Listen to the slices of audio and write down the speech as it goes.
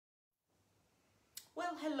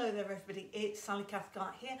Well, hello there everybody, it's Sally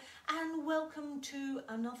Cathcart here and welcome to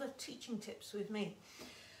another Teaching Tips with me.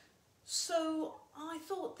 So I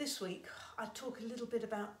thought this week I'd talk a little bit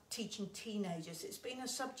about teaching teenagers. It's been a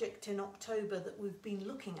subject in October that we've been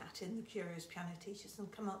looking at in the Curious Piano Teachers and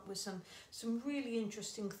come up with some really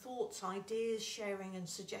interesting thoughts, ideas, sharing and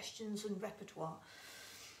suggestions and repertoire.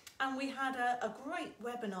 And we had a great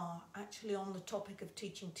webinar actually on the topic of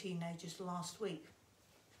teaching teenagers last week.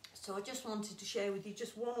 So I just wanted to share with you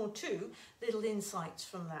just one or two little insights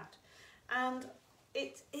from that. And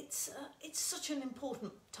it's such an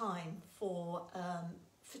important time for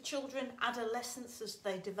children, adolescents as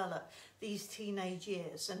they develop these teenage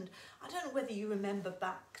years. And I don't know whether you remember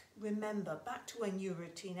back to when you were a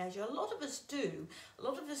teenager. A lot of us do. A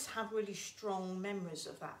lot of us have really strong memories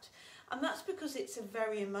of that. And that's because it's a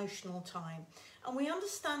very emotional time. And we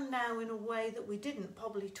understand now in a way that we didn't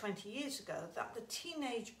probably 20 years ago that the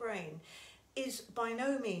teenage brain is by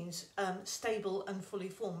no means stable and fully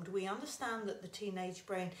formed. We understand that the teenage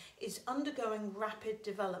brain is undergoing rapid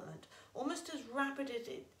development, almost as rapid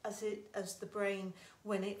as the brain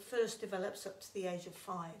when it first develops up to the age of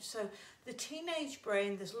 5. So the teenage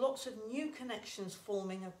brain, there's lots of new connections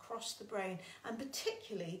forming across the brain, and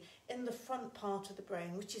particularly in the front part of the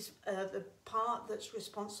brain, which is the part that's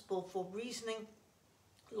responsible for reasoning,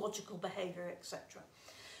 logical behaviour, etc.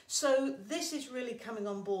 So this is really coming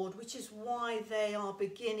on board, which is why they are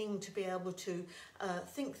beginning to be able to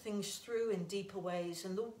think things through in deeper ways,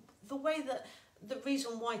 and the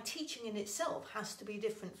reason why teaching in itself has to be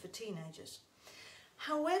different for teenagers.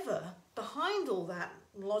 However, behind all that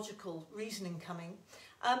logical reasoning coming,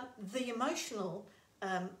 the emotional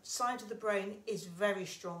side of the brain is very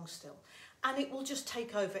strong still, and it will just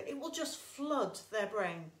take over. It will just flood their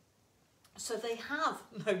brain. So they have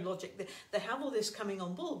no logic. They have all this coming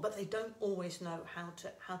on board, but they don't always know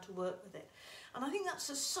how to work with it. And I think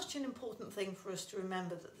that's such an important thing for us to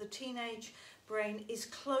remember, that the teenage brain is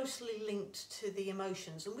closely linked to the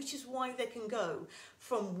emotions, and which is why they can go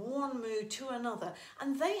from one mood to another,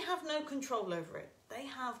 and they have no control over it. They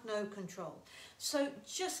have no control. So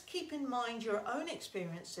just keep in mind your own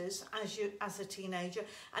experiences as a teenager,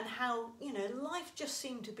 and how, life just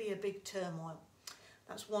seemed to be a big turmoil.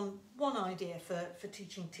 That's one idea for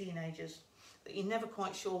teaching teenagers, that you're never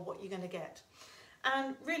quite sure what you're going to get.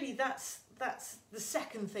 And really that's the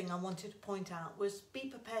second thing I wanted to point out, was be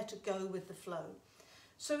prepared to go with the flow.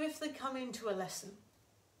 So if they come into a lesson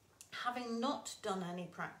having not done any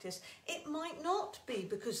practice, it might not be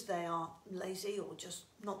because they are lazy or just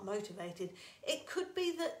not motivated. It could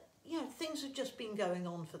be that things have just been going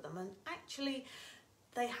on for them, and actually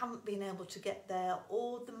they haven't been able to get there,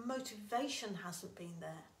 or the motivation hasn't been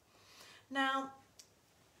there. Now,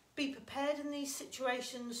 be prepared in these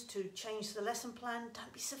situations to change the lesson plan.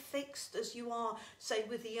 Don't be so fixed as you are, say,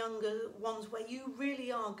 with the younger ones, where you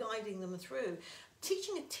really are guiding them through.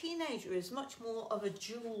 Teaching a teenager is much more of a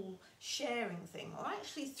dual sharing thing, or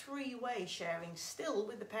actually three-way sharing still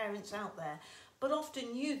with the parents out there. But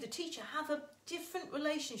often you, the teacher, have a different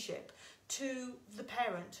relationship to the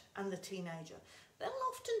parent and the teenager. They'll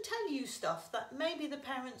often tell you stuff that maybe the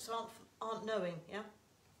parents aren't knowing, yeah?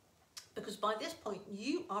 Because by this point,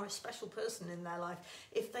 you are a special person in their life.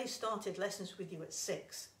 If they started lessons with you at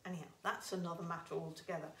 6, anyhow, that's another matter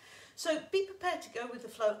altogether. So be prepared to go with the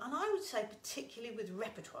flow, and I would say particularly with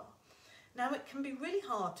repertoire. Now, it can be really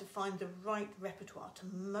hard to find the right repertoire to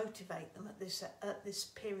motivate them at this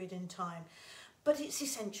period in time, but it's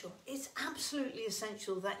essential. It's absolutely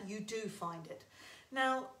essential that you do find it.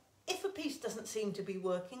 Now, if a piece doesn't seem to be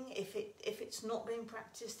working, if it's not being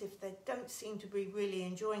practiced, if they don't seem to be really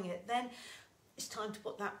enjoying it, then it's time to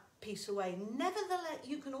put that piece away. Nevertheless,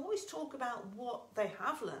 you can always talk about what they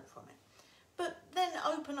have learned from it, but then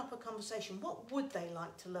open up a conversation. What would they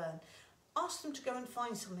like to learn? Ask them to go and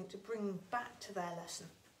find something to bring back to their lesson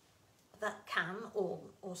that can or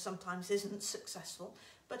sometimes isn't successful,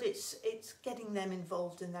 but it's getting them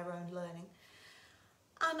involved in their own learning.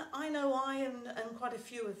 And I know I and quite a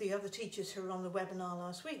few of the other teachers who were on the webinar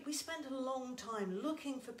last week, we spent a long time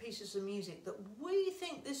looking for pieces of music that we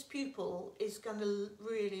think this pupil is going to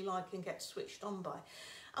really like and get switched on by.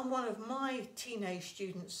 And one of my teenage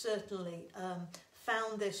students certainly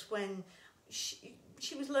found this when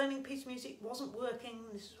she was learning a piece of music, wasn't working.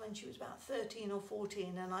 This is when she was about 13 or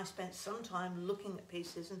 14, and I spent some time looking at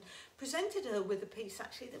pieces and presented her with a piece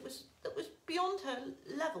actually that was beyond her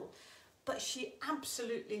level. But she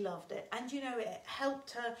absolutely loved it, and it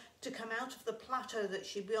helped her to come out of the plateau that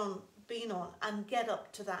she'd been on and get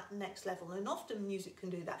up to that next level. And often music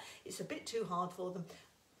can do that. It's a bit too hard for them,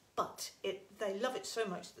 but they love it so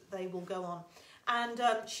much that they will go on. And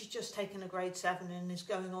she's just taken a grade 7 and is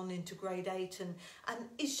going on into grade 8 and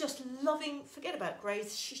is just loving, forget about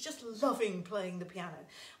grades, she's just loving playing the piano.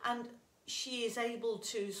 And she is able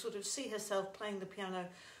to sort of see herself playing the piano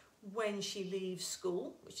when she leaves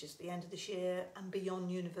school, which is the end of this year, and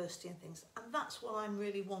beyond university and things. And that's what I'm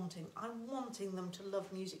really wanting. I'm wanting them to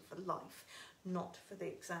love music for life, not for the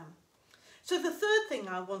exam. So the third thing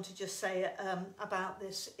I want to just say about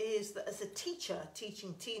this is that as a teacher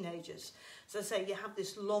teaching teenagers, as I say, you have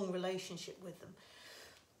this long relationship with them.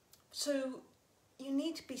 So you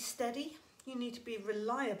need to be steady, you need to be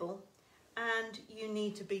reliable, and you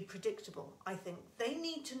need to be predictable, I think. They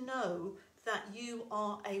need to know that you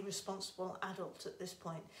are a responsible adult at this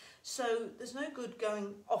point. So there's no good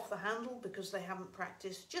going off the handle because they haven't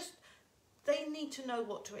practiced. Just they need to know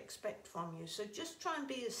what to expect from you. So just try and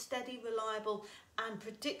be as steady, reliable and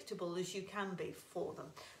predictable as you can be for them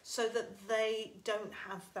so that they don't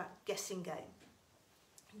have that guessing game.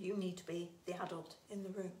 You need to be the adult in the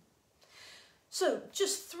room. So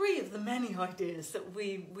just 3 of the many ideas that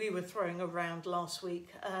we were throwing around last week.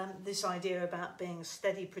 This idea about being a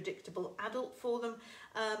steady, predictable adult for them,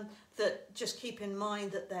 that just keep in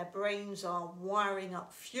mind that their brains are wiring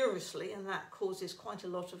up furiously and that causes quite a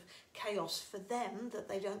lot of chaos for them that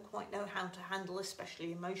they don't quite know how to handle,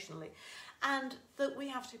 especially emotionally. And that we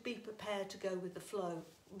have to be prepared to go with the flow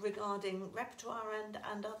regarding repertoire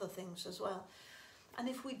and other things as well. And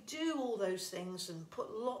if we do all those things and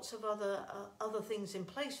put lots of other things in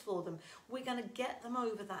place for them, we're going to get them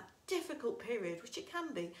over that difficult period, which it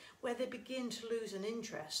can be, where they begin to lose an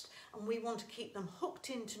interest. And we want to keep them hooked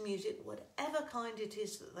into music, whatever kind it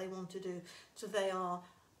is that they want to do, so they are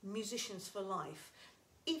musicians for life,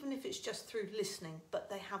 even if it's just through listening, but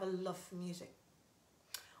they have a love for music.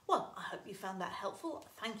 Well, I hope you found that helpful.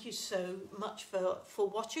 Thank you so much for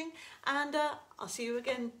watching, and I'll see you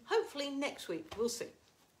again hopefully next week. We'll see.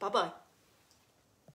 Bye-bye.